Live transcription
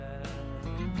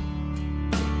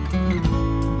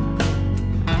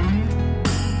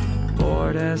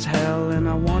as hell and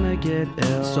I wanna get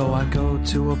ill. So I go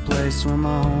to a place where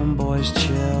my homeboys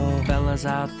chill. Fellas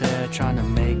out there trying to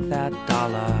make that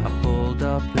dollar. I pulled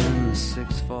up in the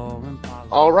 6'4" Impala.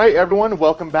 All right, everyone,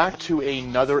 welcome back to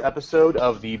another episode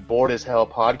of the Bored as Hell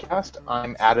podcast.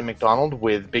 I'm Adam McDonald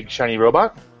with Big Shiny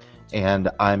Robot. And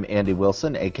I'm Andy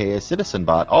Wilson, aka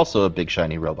CitizenBot, also a big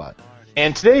shiny robot.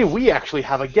 And today we actually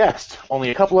have a guest.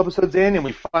 Only a couple episodes in, and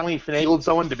we finally finagled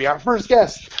someone to be our first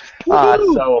guest.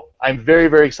 So I'm very,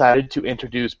 very excited to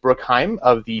introduce Brooke Heim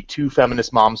of the Two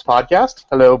Feminist Moms podcast.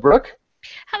 Hello, Brooke.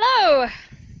 Hello.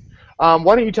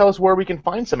 Why don't you tell us where we can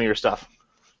find some of your stuff?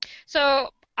 So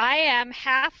I am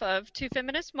half of Two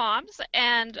Feminist Moms,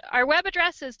 and our web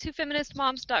address is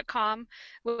twofeministmoms.com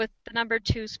with the number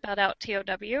 2 spelled out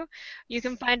TOW. You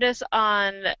can find us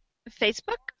on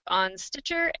Facebook, on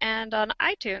Stitcher, and on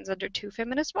iTunes under Two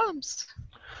Feminist Moms.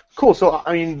 Cool. So,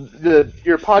 I mean,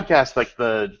 your podcast, like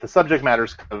the subject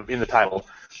matter's kind of in the title,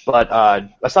 but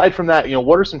aside from that,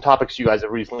 what are some topics you guys have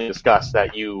recently discussed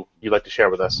that you'd like to share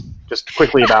with us? Just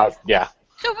quickly about, yeah.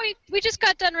 So we just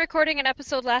got done recording an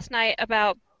episode last night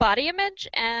about body image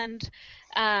and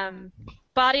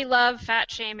body love,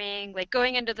 fat shaming, like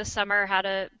going into the summer, how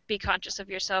to be conscious of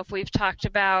yourself. We've talked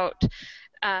about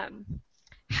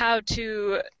how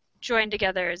to join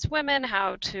together as women,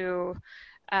 how to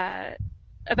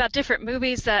about different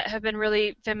movies that have been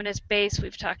really feminist-based.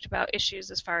 We've talked about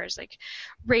issues as far as like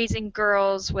raising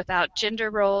girls without gender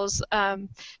roles.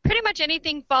 Pretty much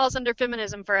anything falls under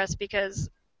feminism for us because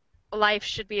life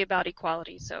should be about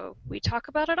equality, so we talk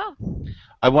about it all.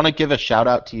 I want to give a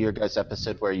shout-out to your guys'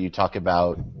 episode where you talk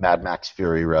about Mad Max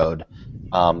Fury Road.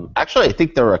 Actually, I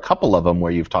think there are a couple of them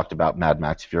where you've talked about Mad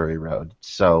Max Fury Road.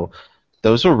 So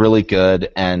those are really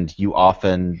good, and you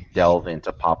often delve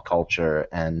into pop culture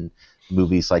and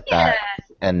movies like that,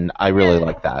 and I really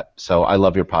like that. So I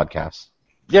love your podcast.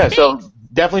 Yeah, so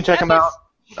definitely check them out.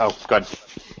 Oh, go ahead.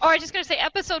 Oh, I was just going to say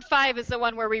episode 5 is the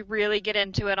one where we really get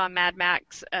into it on Mad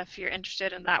Max, if you're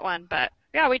interested in that one. But,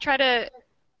 yeah, we try to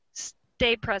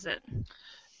stay present.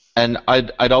 And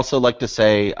I'd also like to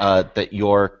say that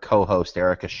your co-host,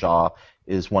 Erica Shaw,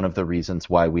 is one of the reasons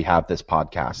why we have this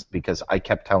podcast, because I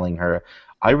kept telling her,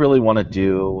 I really want to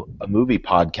do a movie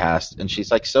podcast, and she's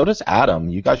like, so does Adam.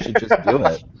 You guys should just do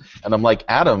it. And I'm like,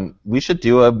 Adam, we should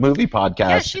do a movie podcast.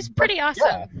 Yeah, she's pretty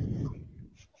awesome.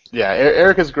 Yeah,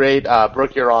 Erica's great.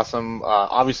 Brooke, you're awesome.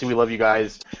 Obviously, we love you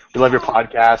guys. We love your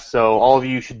podcast, so all of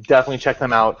you should definitely check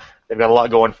them out. They've got a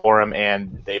lot going for them,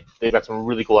 and they've got some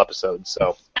really cool episodes.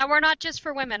 So. And we're not just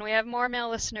for women. We have more male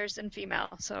listeners than female,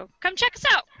 so come check us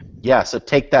out. Yeah, so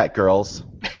take that, girls.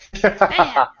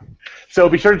 So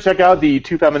be sure to check out the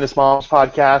Two Feminist Moms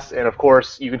podcast, and of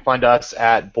course, you can find us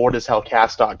at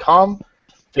boredashellcast.com,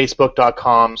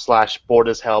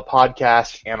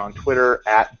 facebook.com/boredashellpodcast, and on Twitter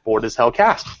at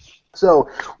boredashellcast. So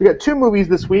we got 2 movies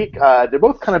this week. They're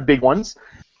both kind of big ones.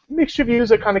 Mixed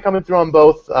reviews are kind of coming through on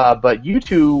both, but you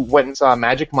two went and saw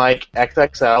Magic Mike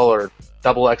XXL or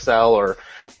Double XL or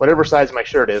whatever size my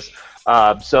shirt is.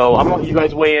 So I'm going to let you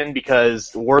guys weigh in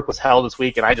because work was hell this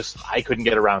week and I couldn't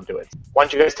get around to it. Why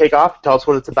don't you guys take off, tell us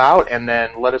what it's about, and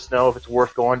then let us know if it's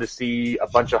worth going to see a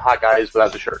bunch of hot guys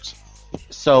without the shirts.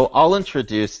 So I'll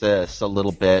introduce this a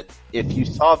little bit. If you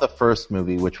saw the first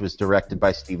movie, which was directed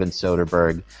by Steven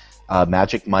Soderbergh,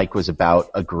 Magic Mike was about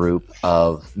a group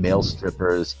of male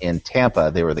strippers in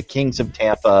Tampa. They were the kings of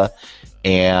Tampa,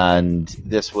 and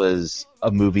this was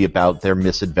a movie about their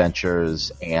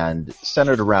misadventures and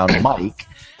centered around Mike,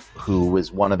 who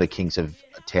was one of the kings of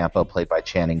Tampa, played by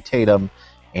Channing Tatum,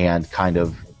 and kind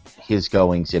of his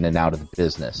goings in and out of the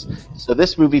business. So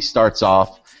this movie starts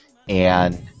off,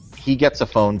 and he gets a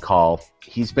phone call.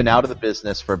 He's been out of the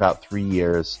business for about 3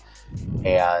 years,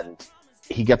 and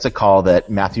he gets a call that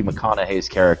Matthew McConaughey's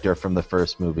character from the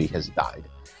first movie has died.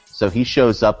 So he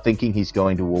shows up thinking he's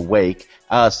going to awake.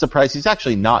 Surprise, he's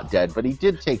actually not dead, but he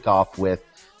did take off with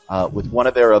one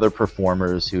of their other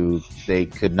performers who they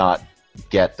could not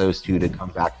get those two to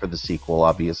come back for the sequel,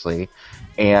 obviously.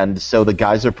 And so the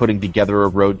guys are putting together a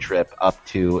road trip up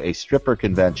to a stripper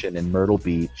convention in Myrtle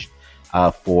Beach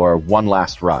for one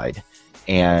last ride.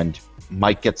 And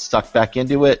Mike gets sucked back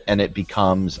into it, and it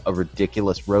becomes a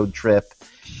ridiculous road trip.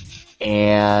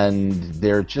 And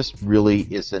there just really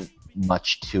isn't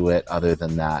much to it other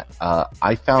than that.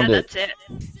 I found that's it.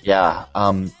 Yeah,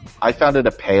 I found it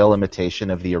a pale imitation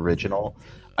of the original.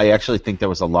 I actually think there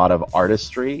was a lot of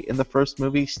artistry in the first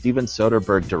movie. Steven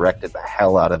Soderbergh directed the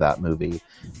hell out of that movie,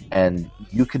 and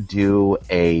you could do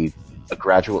a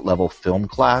graduate level film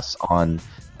class on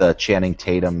the Channing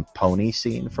Tatum pony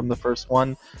scene from the first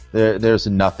one. There's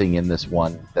nothing in this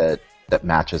one that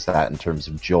matches that in terms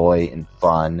of joy and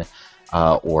fun.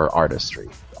 or artistry.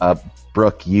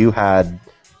 Brooke, you had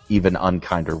even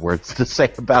unkinder words to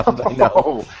say about it, I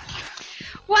know.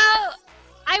 Well,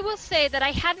 I will say that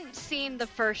I hadn't seen the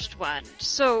first one.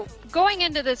 So going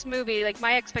into this movie, like,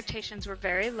 my expectations were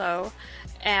very low,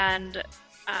 and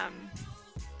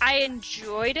I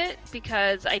enjoyed it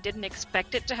because I didn't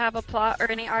expect it to have a plot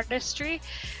or any artistry,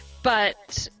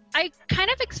 but I kind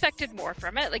of expected more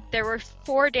from it. Like, there were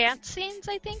 4 dance scenes,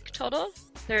 I think, total.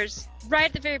 There's, right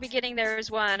at the very beginning, there was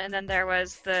one, and then there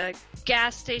was the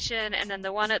gas station, and then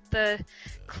the one at the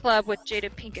club with Jada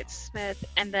Pinkett Smith,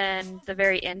 and then the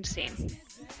very end scene.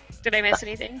 Did I miss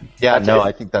anything? Yeah, That's no, it.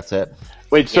 I think that's it.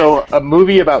 Wait, so a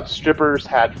movie about strippers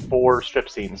had 4 strip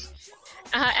scenes.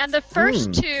 And the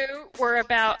first 2 were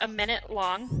about a minute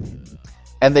long.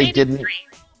 And they Maybe didn't... 3.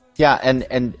 Yeah,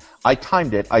 and I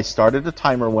timed it. I started a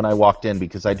timer when I walked in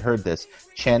because I'd heard this.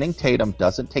 Channing Tatum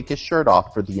doesn't take his shirt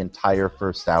off for the entire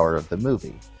first hour of the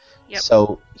movie. Yep.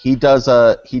 So he does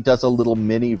a little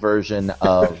mini version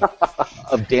of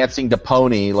of Dancing to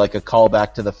Pony, like a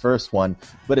callback to the first one,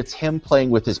 but it's him playing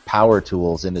with his power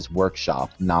tools in his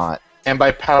workshop, not... And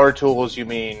by power tools, you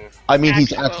mean... I mean,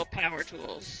 Actual power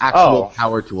tools. actual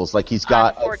power tools. Like he's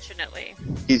got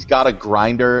a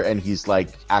grinder, and he's like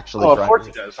actually. Oh, of grinding. course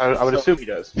he does. I would assume he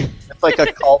does. It's like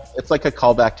a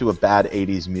callback to a bad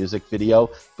 '80s music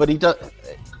video. But he does.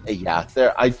 Yeah,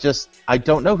 I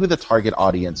don't know who the target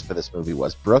audience for this movie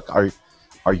was. Brooke, are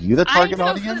you the target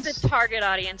audience? I know who the target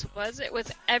audience was. It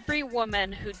was every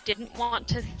woman who didn't want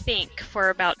to think for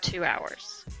about 2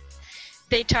 hours.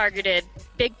 They targeted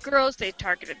big girls, they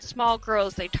targeted small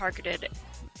girls, they targeted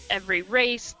every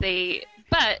race,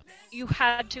 but you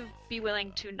had to be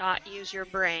willing to not use your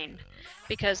brain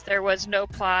because there was no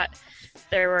plot.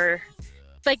 There were,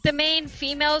 like, the main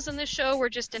females in the show were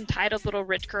just entitled little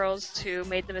rich girls who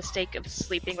made the mistake of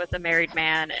sleeping with a married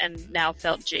man and now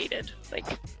felt jaded. Like,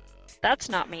 that's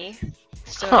not me.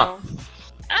 So,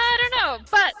 I don't know,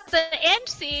 but the end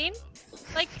scene,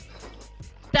 like,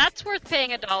 that's worth paying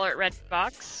 $1 at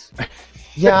Redbox.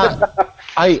 Yeah,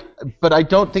 but I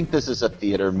don't think this is a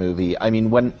theater movie. I mean,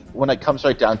 when it comes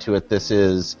right down to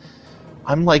it,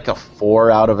 I'm like a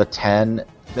 4 out of a 10.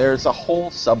 There's a whole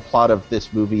subplot of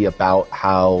this movie about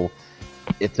how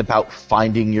it's about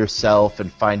finding yourself and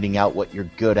finding out what you're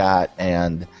good at,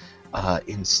 and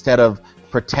instead of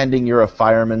pretending you're a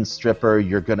fireman stripper,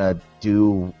 you're gonna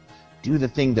do the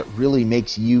thing that really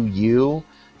makes you you.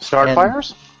 Start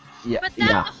fires? Yeah, but then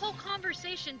the whole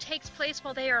conversation takes place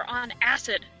while they are on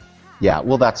acid. Yeah,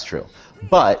 well, that's true.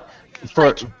 But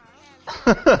for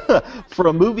for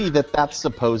a movie that's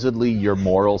supposedly your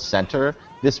moral center,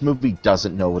 this movie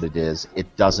doesn't know what it is.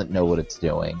 It doesn't know what it's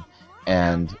doing,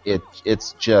 and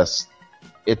it's just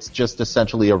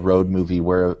essentially a road movie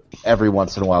where every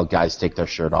once in a while guys take their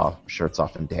shirts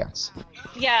off and dance.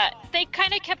 Yeah, they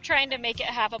kind of kept trying to make it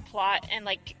have a plot and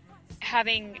like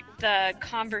having the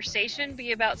conversation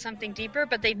be about something deeper,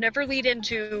 but they never lead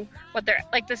into what they're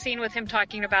like. The scene with him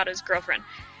talking about his girlfriend,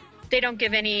 they don't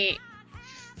give any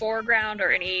foreground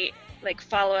or any like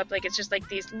follow-up. Like, it's just like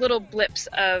these little blips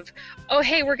of, oh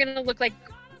hey, we're gonna look like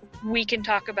we can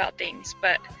talk about things,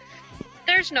 but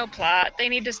there's no plot. They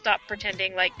need to stop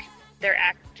pretending like they're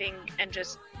acting and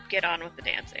just get on with the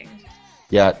dancing.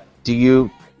 Yeah.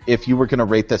 If you were gonna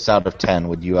rate this out of 10,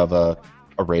 would you have a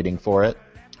rating for it?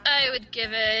 I would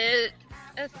give it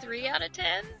a 3 out of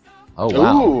 10. Oh,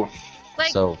 wow. Ooh.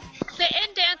 Like, so the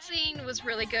end dancing was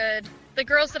really good. The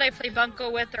girls that I play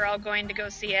Bunko with are all going to go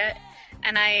see it.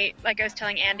 And like I was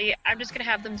telling Andy, I'm just going to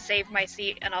have them save my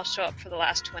seat, and I'll show up for the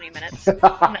last 20 minutes. And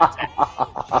that's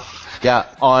it. Yeah,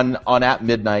 on At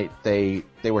Midnight, they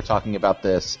were talking about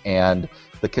this, and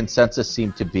the consensus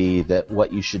seemed to be that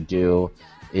what you should do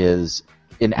is,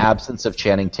 in absence of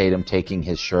Channing Tatum taking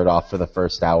his shirt off for the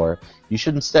first hour, you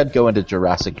should instead go into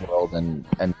Jurassic World and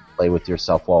play with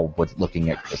yourself while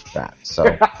looking at Chris Pratt. So,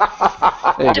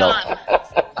 there you go.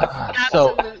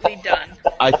 Absolutely done.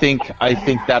 I think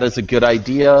that is a good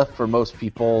idea for most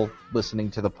people listening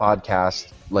to the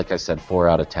podcast. Like I said, 4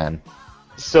 out of 10.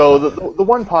 So the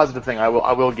one positive thing I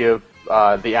will give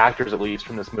the actors, at least,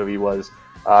 from this movie was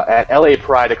at LA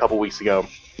Pride a couple weeks ago,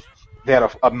 they had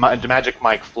a Magic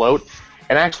Mike float,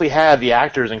 and actually had the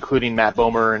actors, including Matt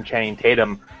Bomer and Channing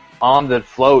Tatum, on the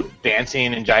float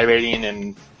dancing and gyrating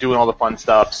and doing all the fun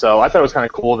stuff. So I thought it was kind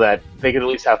of cool that they could at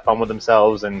least have fun with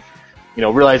themselves and, you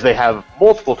know, realize they have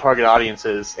multiple target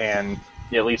audiences and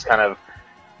at least kind of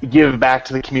give back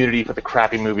to the community for the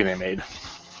crappy movie they made.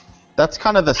 That's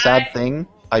kind of the sad thing.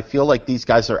 I feel like these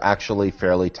guys are actually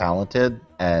fairly talented,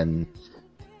 and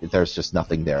there's just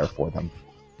nothing there for them.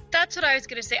 That's what I was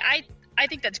going to say. I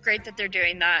think that's great that they're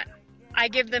doing that. I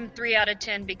give them 3 out of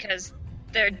 10 because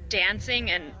they're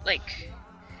dancing and like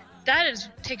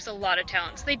takes a lot of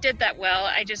talents. They did that well.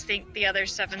 I just think the other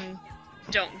 7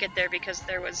 don't get there because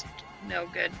there was no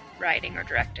good writing or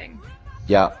directing.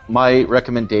 Yeah, my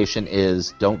recommendation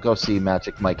is don't go see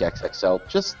Magic Mike XXL.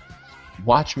 Just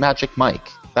watch Magic Mike.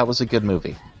 That was a good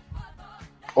movie.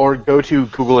 Or go to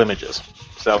Google Images.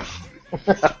 So,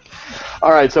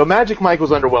 all right. So Magic Mike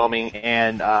was underwhelming,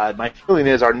 and my feeling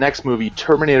is our next movie,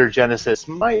 Terminator Genisys,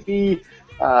 might be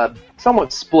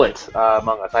somewhat split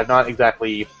among us. I've not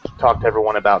exactly talked to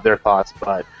everyone about their thoughts,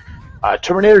 but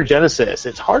Terminator Genisys,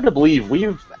 it's hard to believe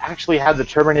we've actually had the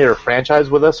Terminator franchise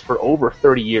with us for over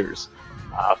 30 years.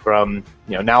 From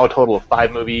now a total of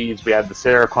 5 movies. We had the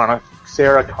Sarah Connor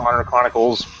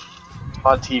Chronicles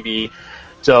on TV.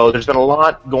 So there's been a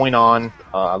lot going on,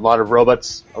 a lot of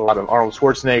robots, a lot of Arnold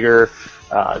Schwarzenegger,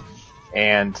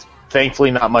 and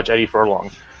thankfully not much Eddie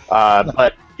Furlong.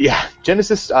 But yeah,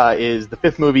 Genisys is the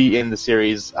 5th movie in the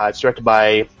series. It's directed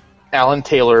by Alan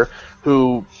Taylor,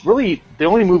 who really the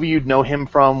only movie you'd know him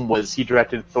from was he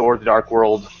directed Thor: The Dark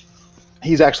World.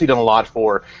 He's actually done a lot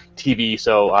for TV,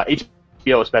 so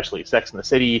HBO especially, Sex and the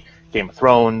City, Game of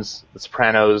Thrones, The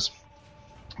Sopranos.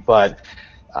 But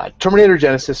Terminator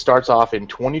Genisys starts off in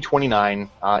 2029.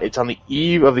 It's on the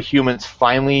eve of the humans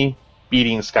finally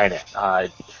beating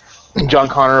Skynet. John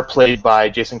Connor, played by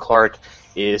Jason Clarke,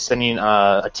 is sending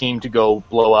a team to go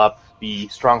blow up the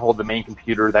Stronghold, the main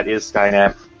computer that is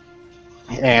Skynet.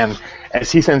 And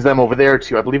as he sends them over there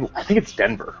to, I think it's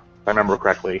Denver, if I remember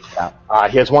correctly. Yeah.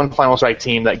 He has one final strike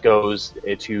team that goes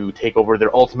to take over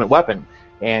their ultimate weapon.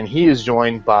 And he is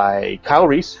joined by Kyle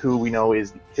Reese, who we know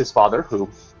is his father, who,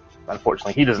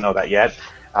 unfortunately, he doesn't know that yet,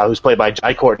 who's played by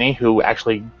Jai Courtney, who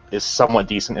actually is somewhat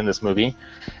decent in this movie.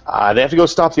 They have to go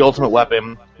stop the ultimate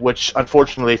weapon, which,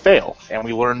 unfortunately, they fail. And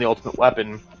we learn the ultimate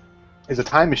weapon is a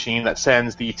time machine that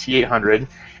sends the T-800,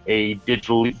 a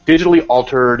digitally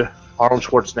altered Arnold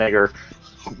Schwarzenegger,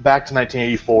 back to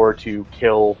 1984 to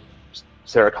kill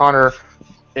Sarah Connor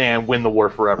and win the war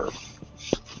forever.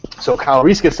 So Kyle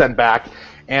Reese gets sent back,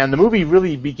 and the movie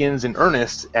really begins in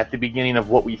earnest at the beginning of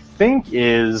what we think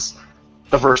is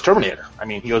the first Terminator. I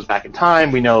mean, he goes back in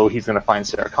time. We know he's going to find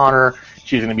Sarah Connor.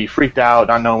 She's going to be freaked out,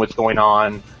 not knowing what's going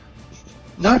on.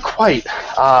 Not quite.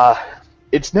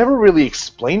 It's never really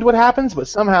explained what happens, but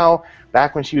somehow,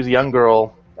 back when she was a young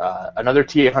girl, another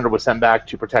T-800 was sent back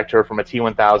to protect her from a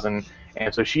T-1000,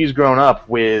 and so she's grown up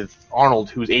with Arnold,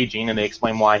 who's aging, and they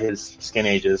explain why his skin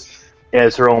ages,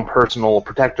 as her own personal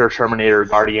protector, Terminator,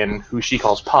 guardian, who she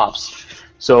calls Pops.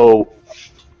 So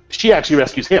she actually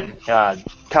rescues him.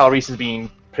 Kyle Reese is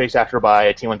being chased after by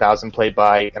a T-1000 played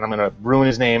by, and I'm going to ruin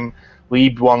his name,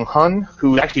 Lee Byung-hun,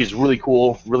 who actually is really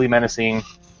cool, really menacing.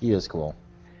 He is cool.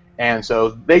 And so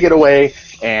they get away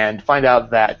and find out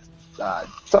that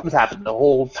something's happened. The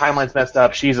whole timeline's messed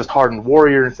up. She's this hardened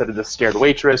warrior instead of this scared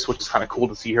waitress, which is kind of cool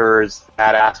to see her as the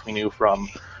badass we knew from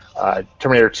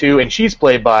Terminator 2. And she's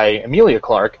played by Emilia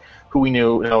Clarke, who we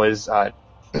know as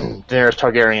Daenerys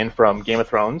Targaryen from Game of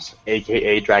Thrones,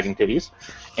 a.k.a. Dragon Titties.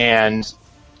 And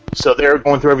so they're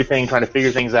going through everything, trying to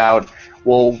figure things out.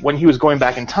 Well, when he was going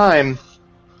back in time,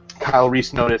 Kyle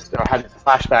Reese noticed, or had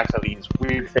flashbacks of these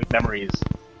weird fake memories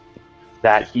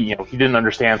that he didn't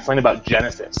understand, something about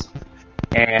Genisys.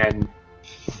 And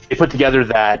they put together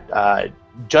that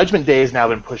Judgment Day has now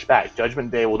been pushed back. Judgment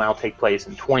Day will now take place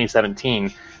in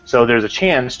 2017. So there's a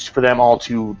chance for them all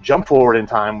to jump forward in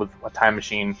time with a time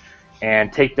machine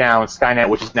and take down Skynet,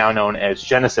 which is now known as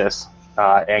Genisys,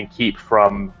 and keep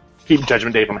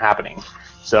Judgment Day from happening.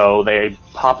 So they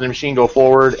hop in the machine, go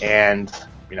forward, and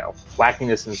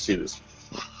wackiness ensues.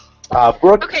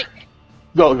 Brooke, okay.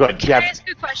 Go ahead. Can I ask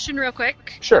a question real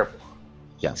quick? Sure.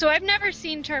 Yeah. So I've never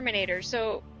seen Terminator,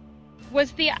 so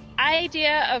was the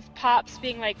idea of Pops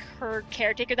being like her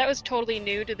caretaker, that was totally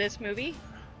new to this movie?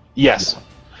 Yes.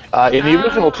 In the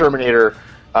original Terminator,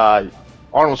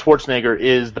 Arnold Schwarzenegger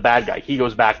is the bad guy. He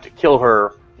goes back to kill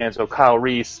her, and so Kyle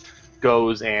Reese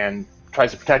goes and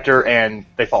tries to protect her, and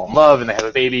they fall in love, and they have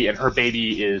a baby, and her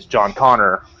baby is John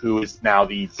Connor, who is now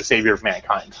the savior of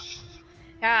mankind.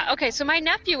 Yeah, okay, so my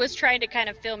nephew was trying to kind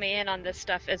of fill me in on this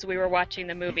stuff as we were watching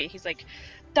the movie. He's like,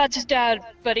 that's his dad,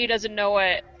 but he doesn't know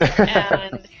it.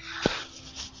 And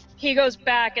he goes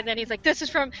back, and then he's like, this is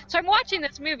from... So I'm watching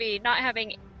this movie not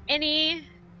having any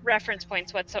reference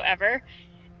points whatsoever,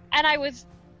 and I was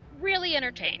really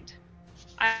entertained.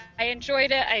 I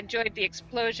enjoyed it. I enjoyed the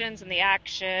explosions and the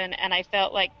action, and I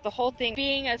felt like the whole thing,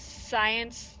 being a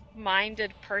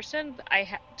science-minded person,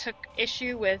 I took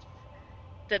issue with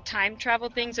the time travel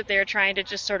things that they were trying to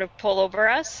just sort of pull over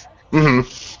us. Mm-hmm.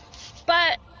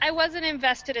 but I wasn't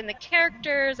invested in the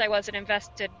characters. I wasn't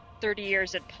invested 30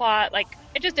 years in plot. Like,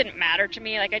 it just didn't matter to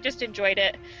me. Like, I just enjoyed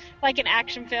it like an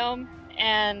action film,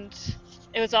 and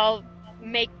it was all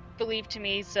make-believe to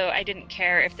me, so I didn't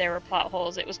care if there were plot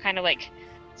holes. It was kind of like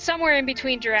somewhere in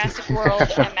between Jurassic World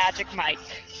and Magic Mike.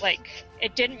 Like,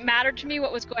 it didn't matter to me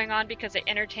what was going on because it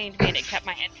entertained me and it kept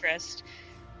my interest.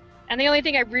 And the only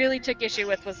thing I really took issue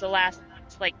with was the last,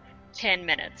 like, 10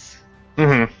 minutes.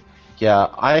 Mm-hmm. Yeah,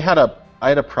 I had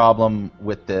a problem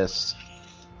with this,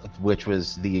 which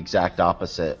was the exact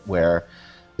opposite, where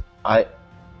I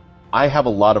have a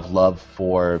lot of love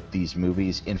for these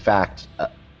movies. In fact,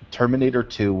 Terminator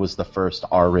 2 was the first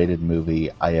R-rated movie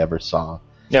I ever saw.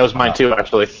 Yeah, it was mine too,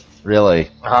 actually. Really?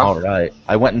 Uh-huh. All right.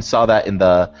 I went and saw that in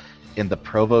the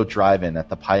Provo Drive-In, at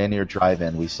the Pioneer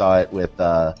Drive-In. We saw it with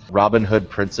Robin Hood,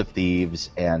 Prince of Thieves,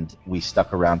 and we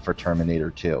stuck around for Terminator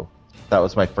 2. That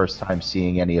was my first time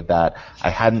seeing any of that. I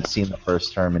hadn't seen the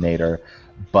first Terminator,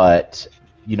 but,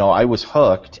 you know, I was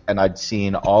hooked, and I'd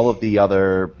seen all of the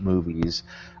other movies.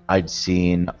 I'd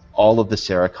seen all of the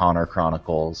Sarah Connor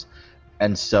Chronicles,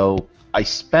 and so I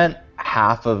spent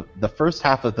the first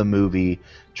half of the movie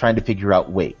trying to figure out,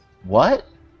 wait, what?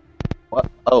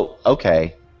 Oh,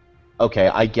 okay,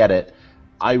 I get it.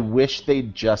 I wish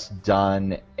they'd just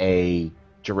done a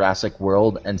Jurassic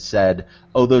World and said,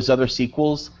 oh, those other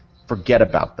sequels, forget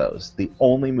about those. The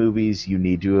only movies you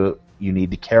need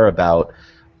to care about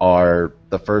are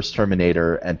the first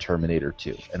Terminator and Terminator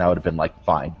 2. And I would have been like,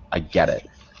 fine, I get it.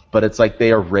 But it's like they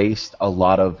erased a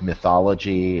lot of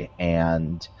mythology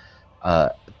and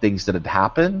things that had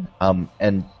happened.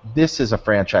 And this is a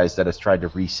franchise that has tried to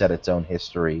reset its own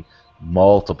history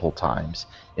multiple times.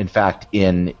 In fact,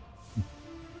 in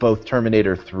both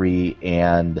Terminator 3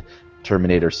 and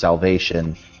Terminator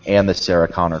Salvation and the Sarah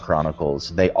Connor Chronicles,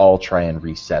 they all try and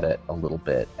reset it a little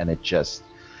bit. And it just...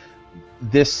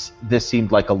 This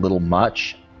seemed like a little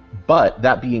much. But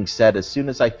that being said, as soon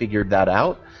as I figured that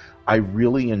out, I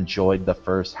really enjoyed the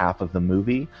first half of the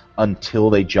movie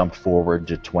until they jumped forward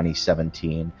to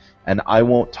 2017. And I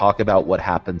won't talk about what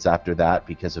happens after that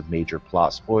because of major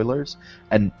plot spoilers.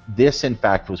 And this, in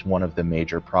fact, was one of the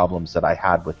major problems that I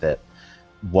had with it,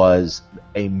 was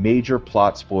a major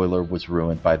plot spoiler was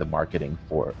ruined by the marketing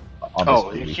on this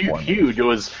movie. Huge. It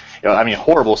was,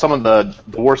 horrible. Some of the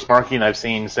worst marketing I've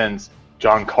seen since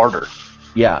John Carter.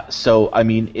 Yeah, so,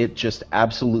 it just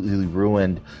absolutely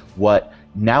ruined what...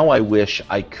 Now I wish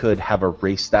I could have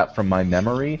erased that from my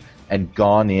memory and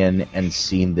gone in and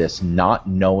seen this not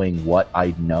knowing what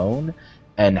I'd known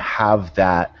and have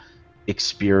that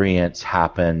experience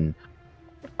happen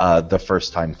the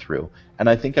first time through. And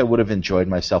I think I would have enjoyed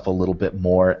myself a little bit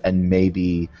more and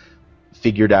maybe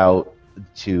figured out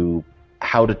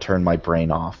how to turn my brain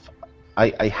off.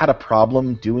 I had a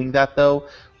problem doing that, though,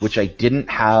 which I didn't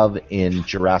have in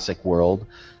Jurassic World,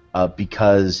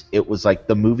 because it was like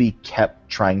the movie kept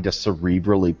trying to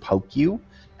cerebrally poke you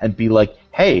and be like,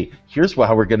 hey, here's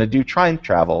how we're going to do time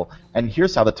travel, and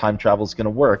here's how the time travel is going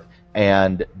to work,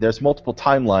 and there's multiple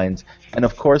timelines, and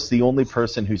of course the only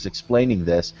person who's explaining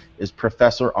this is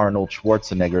Professor Arnold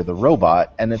Schwarzenegger, the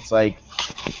robot, and it's like,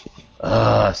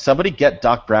 somebody get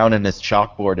Doc Brown and his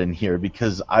chalkboard in here,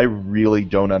 because I really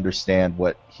don't understand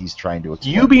what he's trying to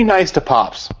explain. You be nice to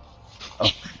Pops. Oh,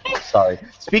 sorry.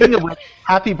 Speaking of which,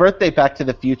 happy birthday, Back to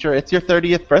the Future. It's your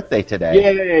 30th birthday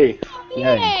today.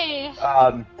 Yay!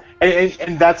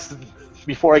 And that's,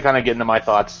 before I kind of get into my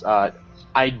thoughts,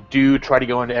 I do try to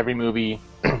go into every movie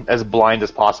as blind as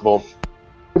possible,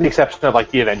 with the exception of, like,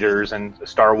 the Avengers and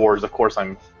Star Wars. Of course,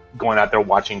 I'm going out there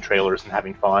watching trailers and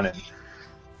having fun and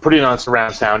putting on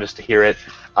surround sound just to hear it.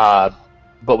 But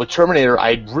with Terminator,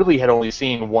 I really had only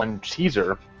seen one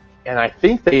teaser, and I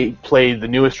think they played the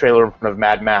newest trailer in front of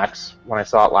Mad Max when I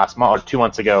saw it last month or 2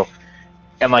 months ago.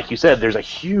 And like you said, there's a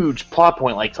huge plot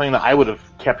point, like something that I would have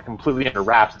kept completely under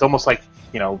wraps. It's almost like,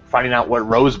 finding out what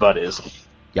Rosebud is.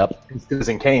 Yep. And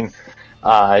Citizen Kane.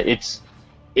 It's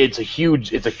a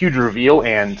huge reveal,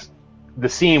 and the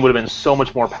scene would have been so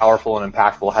much more powerful and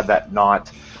impactful had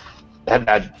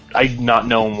I not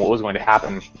known what was going to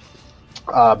happen.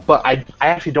 But I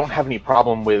actually don't have any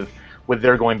problem with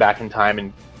their going back in time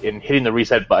and hitting the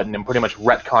reset button and pretty much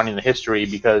retconning the history,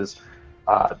 because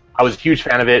I was a huge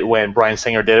fan of it when Bryan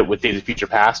Singer did it with Days of Future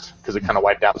Past, because it kind of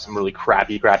wiped out some really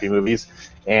crappy movies.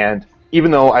 And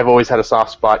even though I've always had a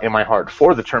soft spot in my heart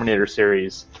for the Terminator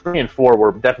series, 3 and 4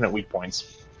 were definite weak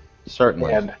points.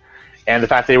 Certainly. And the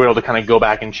fact they were able to kind of go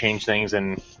back and change things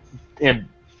and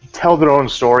tell their own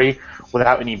story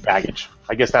without any baggage.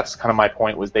 I guess that's kind of my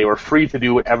point, was they were free to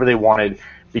do whatever they wanted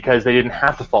because they didn't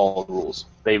have to follow the rules.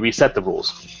 They reset the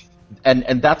rules.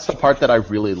 And that's the part that I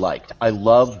really liked. I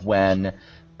love when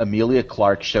Emilia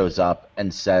Clarke shows up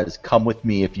and says, "Come with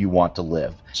me if you want to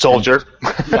live." Soldier.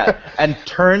 And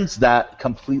turns that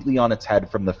completely on its head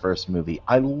from the first movie.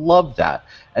 I love that.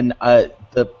 And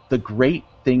the great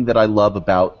thing that I love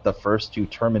about the first two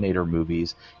Terminator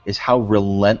movies is how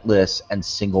relentless and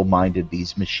single-minded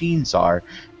these machines are,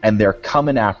 and they're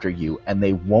coming after you, and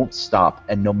they won't stop,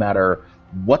 and no matter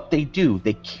what they do,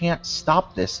 they can't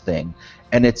stop this thing,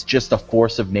 and it's just a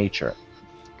force of nature.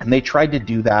 And they tried to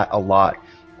do that a lot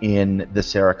in the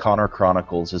Sarah Connor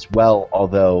Chronicles as well,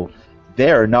 although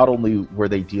there, not only were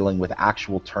they dealing with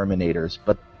actual Terminators,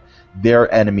 but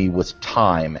their enemy was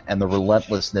time and the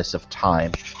relentlessness of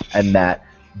time, and that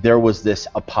there was this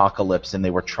apocalypse and they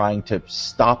were trying to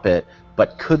stop it,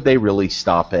 but could they really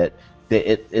stop it?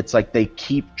 It's like they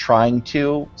keep trying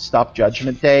to stop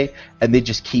Judgment Day, and they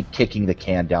just keep kicking the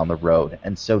can down the road.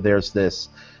 And so there's this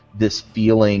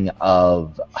feeling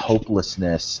of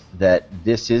hopelessness that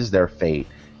this is their fate,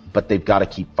 but they've got to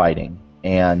keep fighting.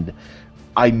 And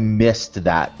I missed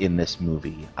that in this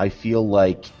movie. I feel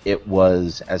like it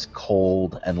was as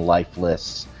cold and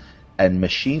lifeless and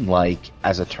machine-like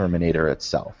as a Terminator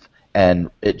itself. And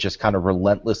it just kind of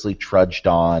relentlessly trudged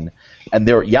on. And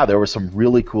there were some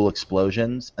really cool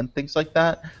explosions and things like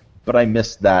that, but I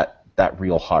missed that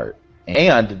real heart.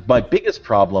 And my biggest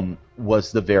problem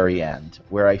was the very end,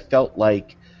 where I felt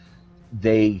like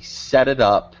they set it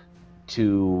up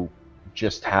to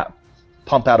just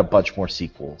pump out a bunch more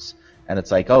sequels. And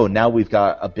it's like, oh, now we've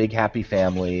got a big happy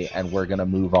family and we're going to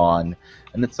move on.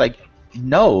 And it's like,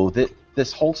 no,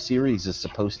 this whole series is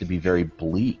supposed to be very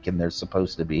bleak, and there's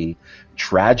supposed to be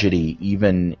tragedy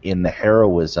even in the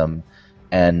heroism,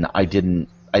 and I didn't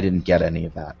get any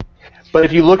of that. But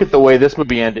if you look at the way this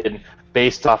movie ended,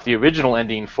 based off the original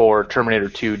ending for Terminator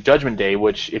 2 Judgment Day,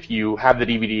 which if you have the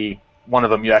DVD, one of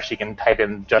them, you actually can type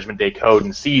in Judgment Day code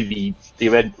and see the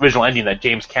original ending that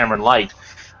James Cameron liked,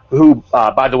 who,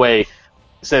 by the way,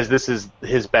 says this is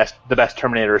the best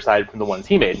Terminator aside from the ones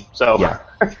he made. So yeah.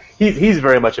 he's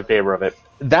very much in favor of it.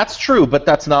 That's true, but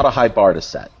that's not a high bar to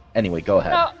set. Anyway, go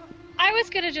ahead. Well, I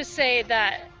was going to just say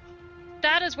that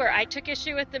is where I took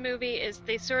issue with the movie, is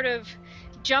they sort of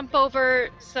jump over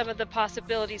some of the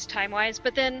possibilities time-wise,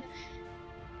 but then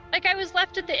like I was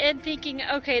left at the end thinking,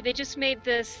 okay, they just made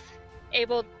this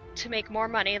able to make more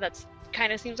money. That's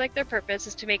kind of seems like their purpose,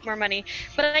 is to make more money.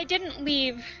 But I didn't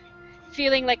leave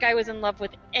feeling like I was in love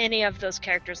with any of those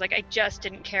characters. Like, I just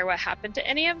didn't care what happened to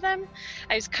any of them.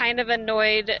 I was kind of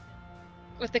annoyed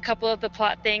with a couple of the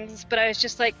plot things, but I was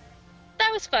just like, that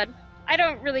was fun. I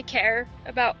don't really care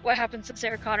about what happens to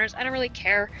Sarah Connors. I don't really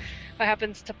care what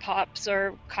happens to Pops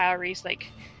or Kyle Reese. Like,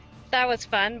 that was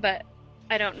fun, but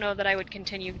I don't know that I would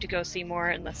continue to go see more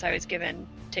unless I was given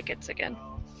tickets again.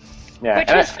 Yeah, which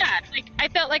was sad. Like, I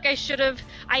felt like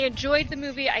I enjoyed the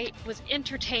movie. I was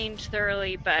entertained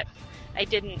thoroughly, but I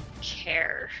didn't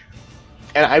care.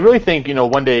 And I really think,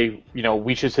 one day,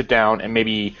 we should sit down and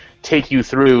maybe take you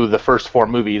through the first 4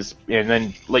 movies and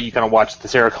then let you kind of watch the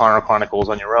Sarah Connor Chronicles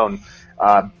on your own,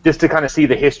 just to kind of see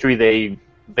the history they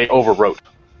overwrote.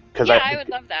 Yeah, I would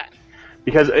love that.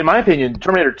 Because, in my opinion,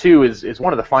 Terminator 2 is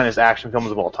one of the finest action films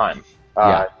of all time.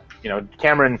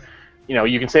 Cameron,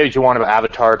 you can say what you want about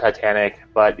Avatar, Titanic,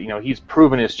 but, he's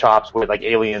proven his chops with, like,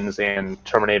 Aliens and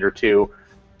Terminator 2.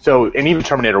 So, and even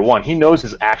Terminator 1, he knows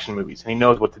his action movies, and he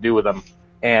knows what to do with them.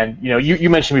 And, you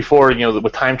mentioned before,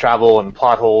 with time travel and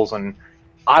plot holes, and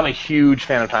I'm a huge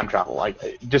fan of time travel.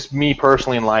 Like, just me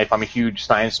personally in life, I'm a huge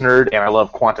science nerd, and I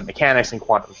love quantum mechanics and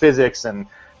quantum physics and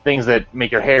things that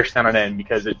make your hair stand on end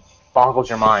because it boggles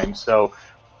your mind. So,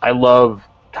 I love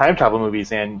time travel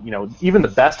movies, and, even the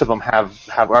best of them are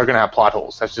going to have plot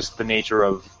holes. That's just the nature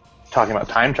of talking about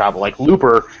time travel. Like,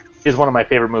 Looper is one of my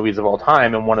favorite movies of all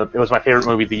time, and it was my favorite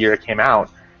movie the year it came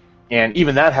out. And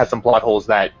even that had some plot holes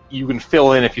that you can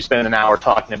fill in if you spend an hour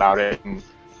talking about it, and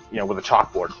with a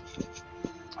chalkboard.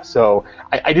 So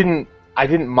I didn't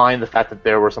mind the fact that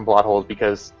there were some plot holes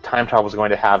because time travel was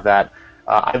going to have that.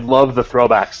 I love the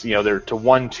throwbacks, they're to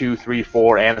 1, 2, 3,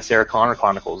 4, and the Sarah Connor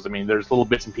Chronicles. I mean, there's little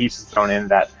bits and pieces thrown in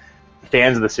that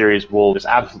fans of the series will just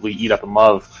absolutely eat up and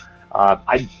love.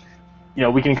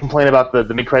 We can complain about the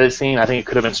mid-credit scene. I think it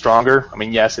could have been stronger. I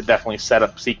mean, yes, it definitely set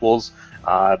up sequels.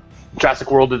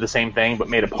 Jurassic World did the same thing, but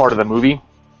made it part of the movie.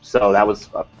 So that was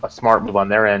a smart move on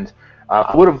their end.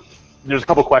 There's a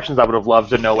couple questions I would have loved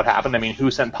to know what happened. I mean,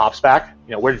 who sent Pops back?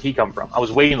 Where did he come from? I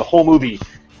was waiting the whole movie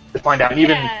to find out. And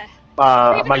even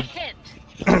my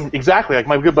exactly, like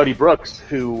my good buddy Brooks,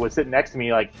 who was sitting next to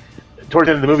me, like towards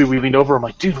the end of the movie, we leaned over. I'm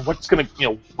like, dude,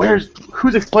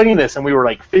 who's explaining this? And we were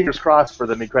like, fingers crossed for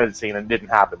the mid-credit scene, and it didn't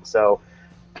happen. So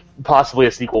possibly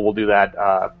a sequel will do that.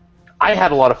 I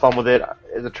had a lot of fun with it.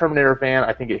 As a Terminator fan,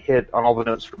 I think it hit on all the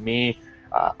notes for me.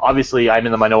 Obviously, I'm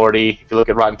in the minority. If you look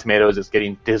at Rotten Tomatoes, it's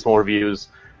getting dismal reviews.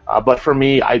 But for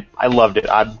me, I loved it.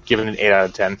 I'm giving it an 8 out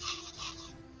of 10.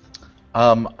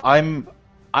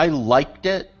 I liked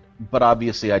it, but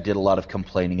obviously I did a lot of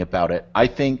complaining about it.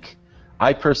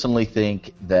 I personally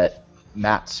think that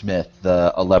Matt Smith,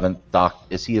 the 11th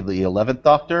is he the 11th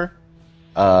Doctor?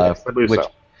 Yes, I believe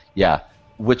so. Yeah,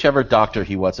 whichever Doctor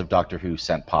he was of Doctor Who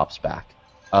sent Pops back.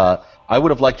 I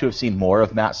would have liked to have seen more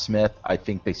of Matt Smith. I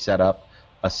think they set up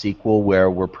a sequel where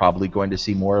we're probably going to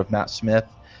see more of Matt Smith.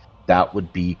 That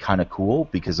would be kind of cool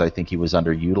because I think he was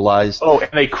underutilized. Oh, and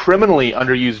they criminally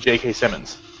underused J.K.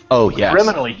 Simmons. Oh, yes.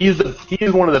 Criminally. He's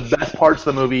one of the best parts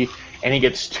of the movie, and he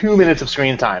gets 2 minutes of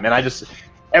screen time. And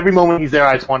every moment he's there,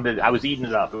 I was eating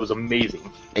it up. It was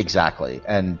amazing. Exactly.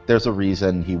 And there's a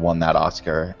reason he won that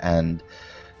Oscar. And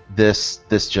this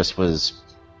just was,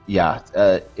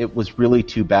 it was really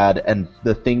too bad. And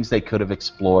the things they could have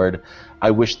explored,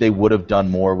 I wish they would have done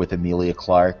more with Emilia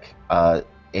Clarke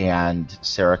and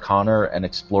Sarah Connor and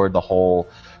explored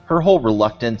her whole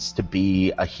reluctance to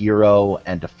be a hero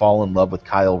and to fall in love with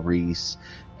Kyle Reese.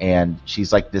 And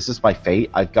she's like, this is my fate.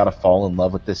 I've got to fall in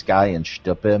love with this guy and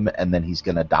shtup him, and then he's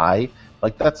going to die.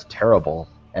 Like, that's terrible.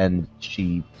 And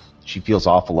she feels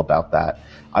awful about that.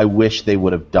 I wish they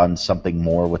would have done something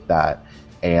more with that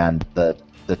and the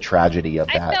tragedy of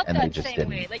that. I felt and that they just same didn't.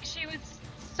 way. Like, she was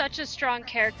such a strong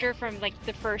character from like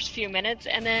the first few minutes,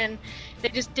 and then they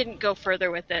just didn't go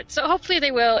further with it. So hopefully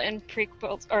they will in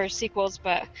prequels or sequels.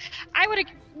 But I would,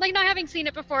 like, not having seen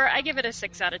it before, I give it a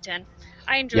 6 out of 10.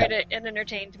 I enjoyed it. It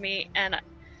entertained me, and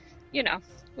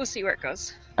we'll see where it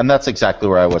goes. And that's exactly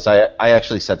where I was. I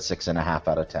actually said 6.5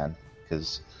 out of 10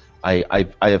 because I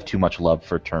have too much love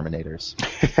for Terminators.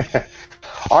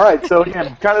 All right, so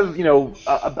again, kind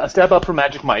of a step up from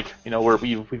Magic Mike. Where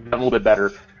we've done a little bit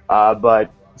better.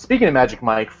 But speaking of Magic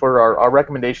Mike, for our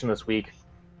recommendation this week,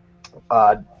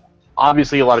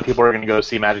 obviously a lot of people are going to go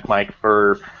see Magic Mike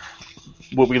for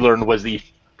what we learned was the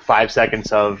 5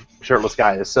 seconds of shirtless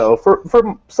guys. So for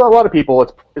a lot of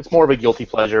people, it's more of a guilty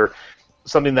pleasure,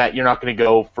 something that you're not going to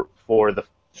go for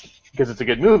because it's a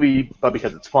good movie, but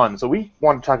because it's fun. So we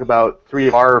want to talk about 3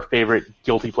 of our favorite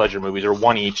guilty pleasure movies, or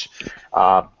 1 each.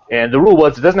 And the rule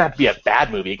was it doesn't have to be a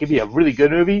bad movie. It could be a really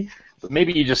good movie, but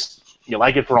maybe you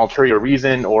like it for an ulterior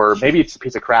reason, or maybe it's a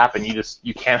piece of crap and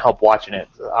you can't help watching it.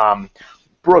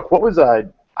 Brooke, what was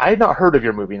I had not heard of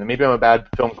your movie, and maybe I'm a bad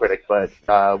film critic, but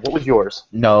what was yours?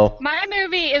 No. My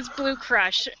movie is Blue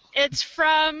Crush. It's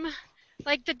from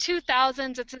like the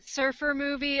 2000s. It's a surfer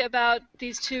movie about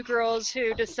these 2 girls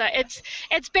who decide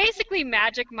it's basically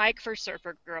Magic Mike for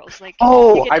surfer girls. Like,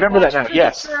 oh, I remember that now.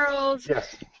 Yes. Girls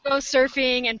go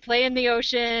surfing and play in the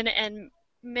ocean, and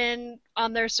men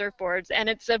on their surfboards, and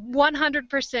it's a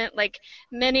 100% like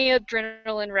mini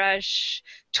adrenaline rush,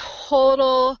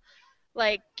 total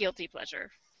like guilty pleasure.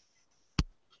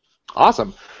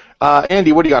 Awesome.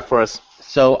 Andy, what do you got for us?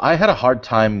 So I had a hard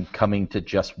time coming to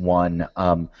just one.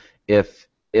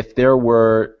 If there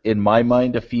were, in my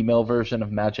mind, a female version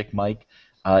of Magic Mike,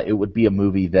 it would be a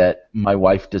movie that my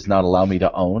wife does not allow me to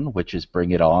own, which is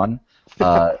Bring It On.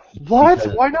 What? Because,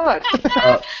 why not?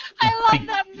 I love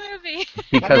that movie.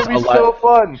 Because that movie's so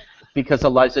fun. Because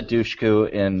Eliza Dushku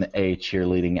in a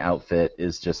cheerleading outfit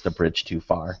is just a bridge too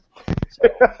far. So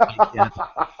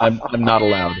I'm not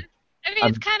allowed. I mean,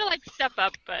 it's kind of like Step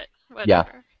Up, but whatever. Yeah.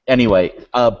 Anyway,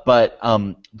 but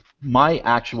my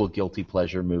actual guilty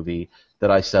pleasure movie that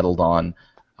I settled on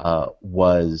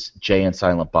was Jay and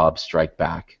Silent Bob Strike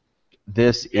Back.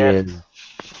 It's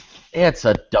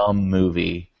a dumb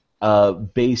movie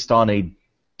based on a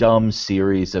dumb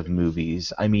series of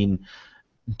movies. I mean,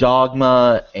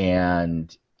 Dogma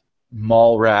and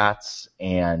Mallrats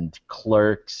and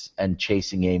Clerks and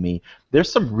Chasing Amy.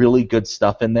 There's some really good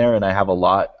stuff in there, and I have a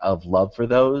lot of love for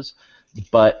those.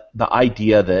 But the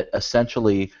idea that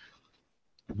essentially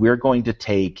we're going to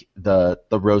take the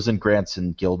Rosenkrantz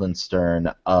and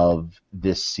Guildenstern of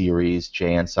this series,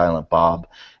 Jay and Silent Bob,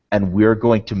 and we're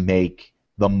going to make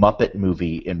the Muppet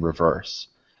movie in reverse.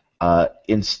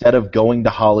 Instead of going to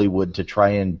Hollywood to try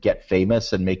and get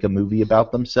famous and make a movie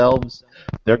about themselves,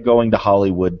 they're going to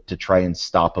Hollywood to try and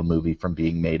stop a movie from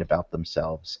being made about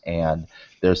themselves. And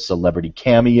there's celebrity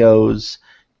cameos,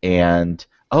 and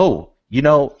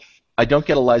I don't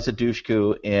get Eliza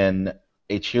Dushku in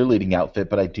a cheerleading outfit,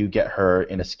 but I do get her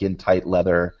in a skin-tight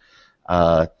leather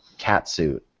cat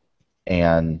suit.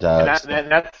 And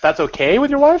that's okay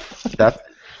with your wife?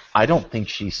 I don't think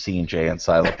she's seen Jay and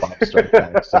Silent Bob Strike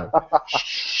Back. So,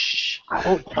 shh. I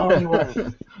won't tell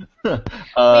anyone. We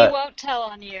won't tell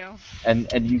on you. And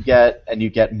you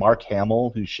get Mark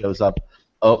Hamill, who shows up.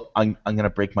 Oh, I'm gonna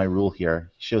break my rule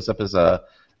here. He shows up as a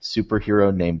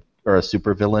superhero or a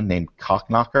supervillain named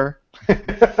Cockknocker.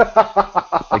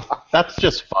 Like, that's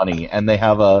just funny. And they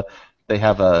have a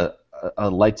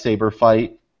lightsaber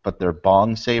fight, but they're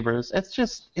bong sabers. It's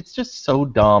just so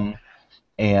dumb.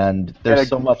 And there's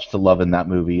so much to love in that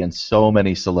movie, and so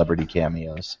many celebrity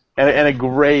cameos. And a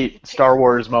great Star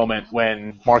Wars moment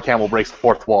when Mark Hamill breaks the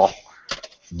fourth wall.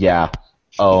 Yeah.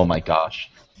 Oh my gosh.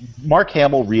 Mark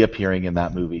Hamill reappearing in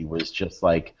that movie was just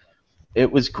like,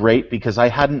 it was great because I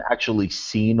hadn't actually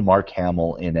seen Mark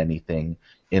Hamill in anything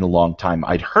in a long time.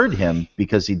 I'd heard him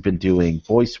because he'd been doing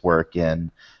voice work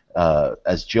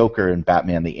as Joker in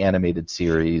Batman the Animated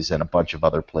Series and a bunch of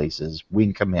other places,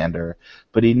 Wing Commander,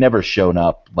 but he'd never shown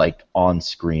up like on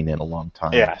screen in a long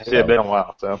time. Yeah, it had been a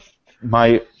while. So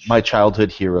my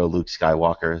childhood hero, Luke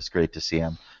Skywalker, is great to see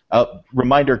him.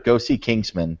 Reminder: go see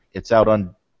Kingsman. It's out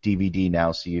on DVD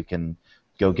now, so you can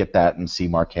go get that and see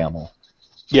Mark Hamill.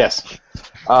 Yes.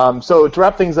 So to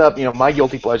wrap things up, my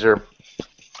guilty pleasure.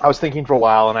 I was thinking for a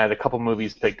while, and I had a couple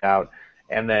movies picked out.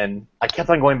 And then I kept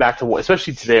on going back to,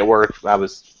 especially today at work,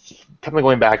 kept on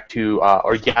going back to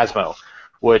Orgasmo,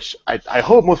 which I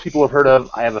hope most people have heard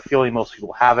of. I have a feeling most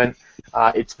people haven't.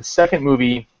 It's the second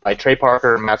movie by Trey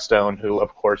Parker and Matt Stone, who,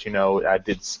 of course,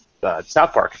 did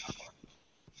South Park.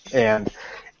 And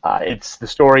it's the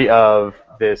story of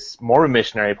this Mormon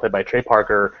missionary played by Trey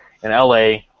Parker in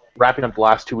L.A., wrapping up the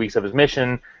last 2 weeks of his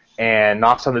mission, and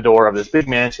knocks on the door of this big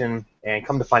mansion, and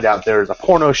come to find out there's a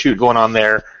porno shoot going on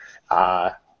there.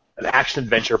 An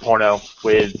action-adventure porno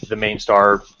with the main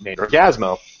star named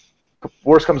Orgasmo.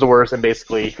 Worst comes to worst, and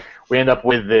basically we end up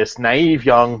with this naive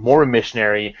young Mormon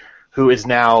missionary who is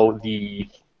now the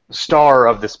star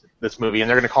of this movie, and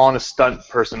they're going to call in a stunt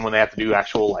person when they have to do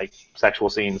actual sexual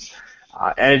scenes.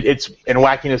 And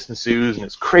wackiness ensues, and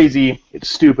it's crazy, it's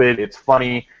stupid, it's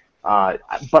funny,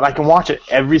 but I can watch it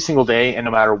every single day, and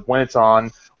no matter when it's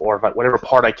on or whatever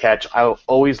part I catch, I'll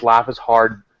always laugh as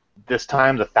hard this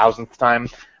time, the 1000th time,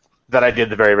 that I did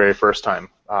the very, very first time.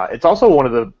 It's also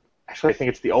I think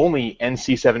it's the only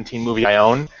NC-17 movie I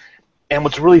own, and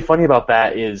what's really funny about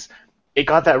that is it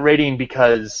got that rating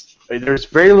because there's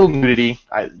very little nudity.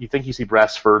 You think you see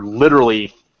breasts for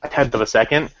literally a tenth of a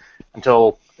second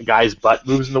until the guy's butt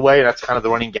moves in the way, and that's kind of the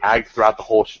running gag throughout the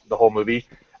whole movie.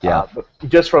 Yeah. But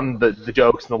just from the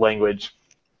jokes and the language,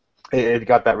 it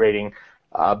got that rating.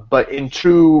 But in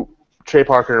true Trey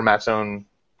Parker and Matt Stone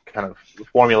kind of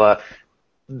formula,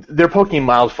 they're poking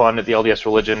mild fun at the LDS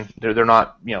religion. They're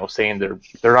not, saying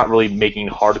they're not really making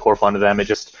hardcore fun of them. It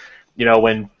just,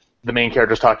 when the main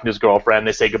character's talking to his girlfriend,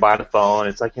 they say goodbye on the phone.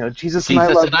 It's like, Jesus and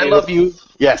I love you.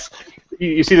 Yes,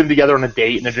 you see them together on a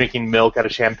date, and they're drinking milk out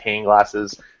of champagne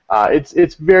glasses.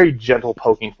 It's very gentle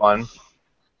poking fun,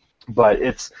 but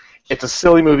it's a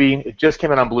silly movie. It just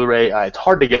came out on Blu-ray. It's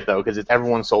hard to get though because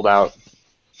everyone's sold out.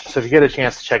 So if you get a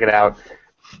chance to check it out.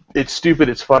 It's stupid,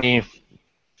 it's funny.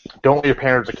 Don't let your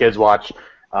parents or kids watch,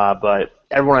 but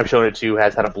everyone I've shown it to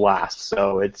has had a blast.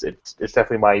 So it's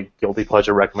definitely my guilty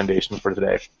pleasure recommendation for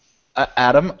today.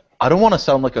 Adam, I don't want to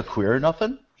sound like a queer or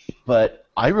nothing, but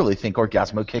I really think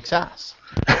Orgasmo kicks ass.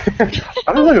 I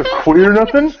don't like a queer or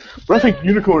nothing, but I think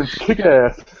unicorns kick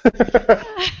ass.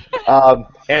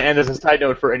 And as a side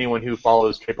note for anyone who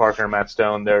follows Trey Parker and Matt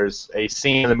Stone, there's a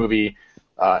scene in the movie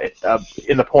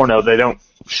in the porno they don't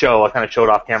show. I kind of showed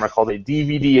off camera called a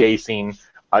DVDA scene.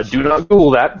 Do not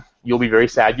Google that. You'll be very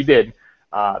sad you did.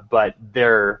 But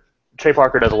Trey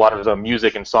Parker does a lot of his own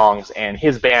music and songs, and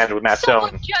his band with Matt Stone.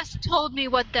 Someone just told me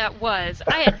what that was.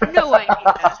 I had no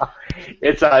idea.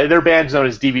 It's their band's known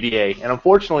as DVDA, and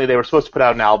unfortunately they were supposed to put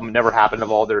out an album. It never happened, of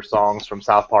all their songs from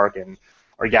South Park and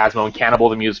Orgasmo and Cannibal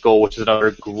the Musical, which is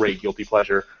another great guilty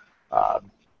pleasure.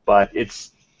 But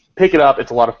pick it up. It's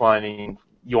a lot of fun, and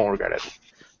you won't regret it.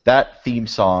 That theme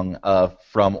song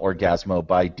from Orgasmo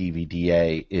by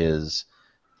DVDA is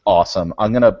awesome.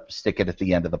 I'm going to stick it at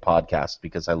the end of the podcast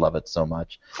because I love it so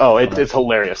much. Oh, it's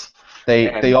hilarious.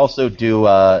 They also do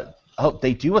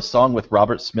they do a song with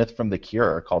Robert Smith from The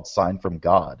Cure called Sign from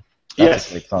God. That's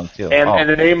a great song too. And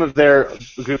the name of their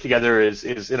group together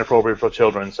is inappropriate for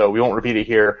children, so we won't repeat it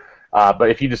here.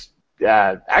 But if you just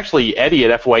actually Eddie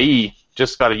at FYE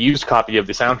just got a used copy of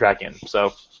the soundtrack in,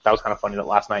 so that was kind of funny that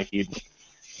last night he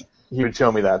would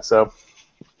show me that. So,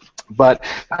 but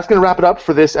that's going to wrap it up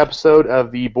for this episode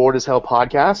of the Bored as Hell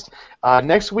podcast.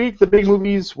 Next week, the big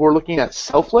movies, we're looking at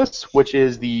Selfless, which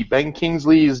is the Ben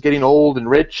Kingsley is getting old and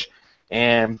rich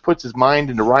and puts his mind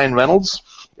into Ryan Reynolds.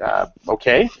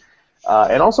 Okay.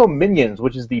 and also Minions,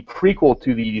 which is the prequel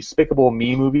to the Despicable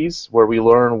Me movies, where we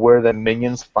learn where the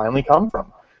Minions finally come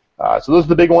from. So those are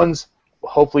the big ones.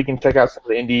 Hopefully you can check out some of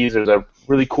the indies. There's a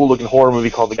really cool-looking horror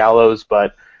movie called The Gallows,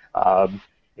 but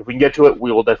if we can get to it,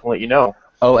 we will definitely let you know.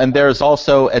 Oh, and there's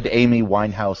also an Amy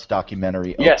Winehouse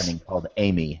documentary Yes. opening called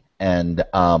Amy. And,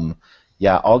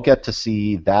 I'll get to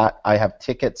see that. I have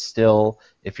tickets still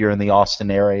if you're in the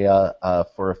Austin area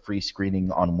for a free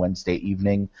screening on Wednesday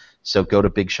evening. So go to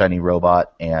Big Shiny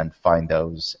Robot and find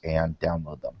those and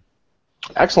download them.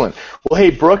 Excellent. Well,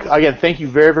 hey, Brooke, again, thank you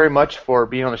very, very much for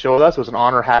being on the show with us. It was an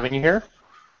honor having you here.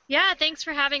 Yeah, thanks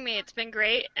for having me. It's been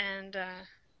great, and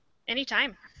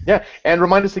anytime. Yeah, and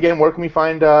remind us again, where can we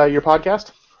find your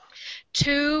podcast?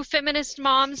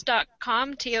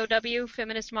 TwoFeministMoms.com,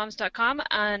 TOW,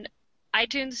 on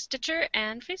iTunes, Stitcher,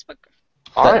 and Facebook.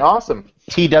 All right, awesome.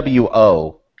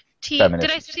 TWO.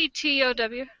 Did I say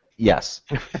TOW? Yes.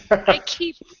 I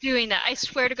keep doing that. I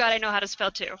swear to God, I know how to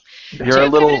spell two. You're a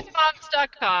little...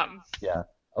 TwoFeministMoms.com. Yeah,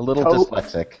 a little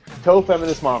dyslexic. Toe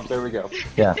Feminist Moms, there we go.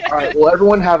 Yeah. All right, well,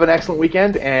 everyone have an excellent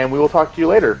weekend, and we will talk to you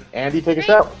later. Andy, take us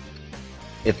out.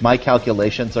 If my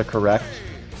calculations are correct,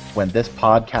 when this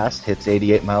podcast hits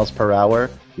 88 miles per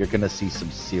hour, you're going to see some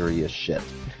serious shit.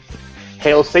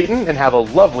 Hail Satan, and have a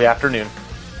lovely afternoon.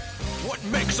 What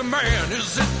makes a man?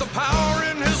 Is it the power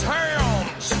in his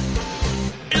hands?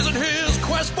 Is it his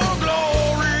quest for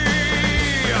glory?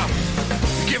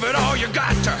 Give it all you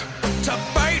got to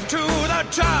fight to the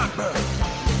top,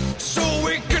 so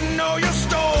we can know your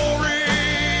story.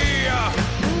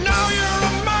 Now you're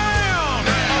a man,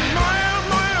 man.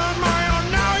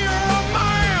 Now you're a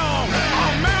man,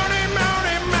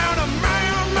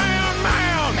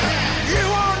 man. You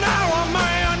are now a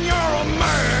man, you're a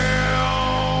man.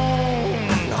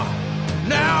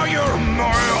 Now you're a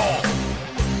man.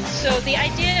 So the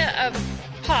idea of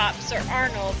Pops or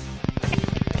Arnold.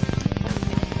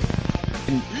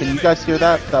 Can you guys hear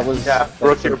that? That was... Yeah,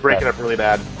 Brooke, you were breaking up really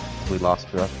bad. We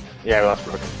lost Brooke. Yeah, we lost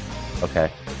Brooke.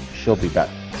 Okay. She'll be back.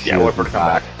 Yeah, we'll come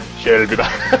back. She'll be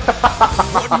back.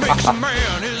 What makes a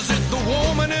man? Is it the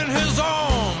woman in his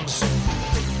arms?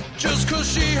 Just 'cause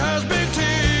she has big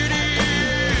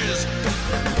titties?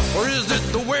 Or is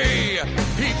it the way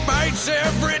he fights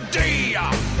every day?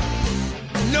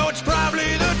 No, it's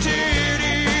probably the titties.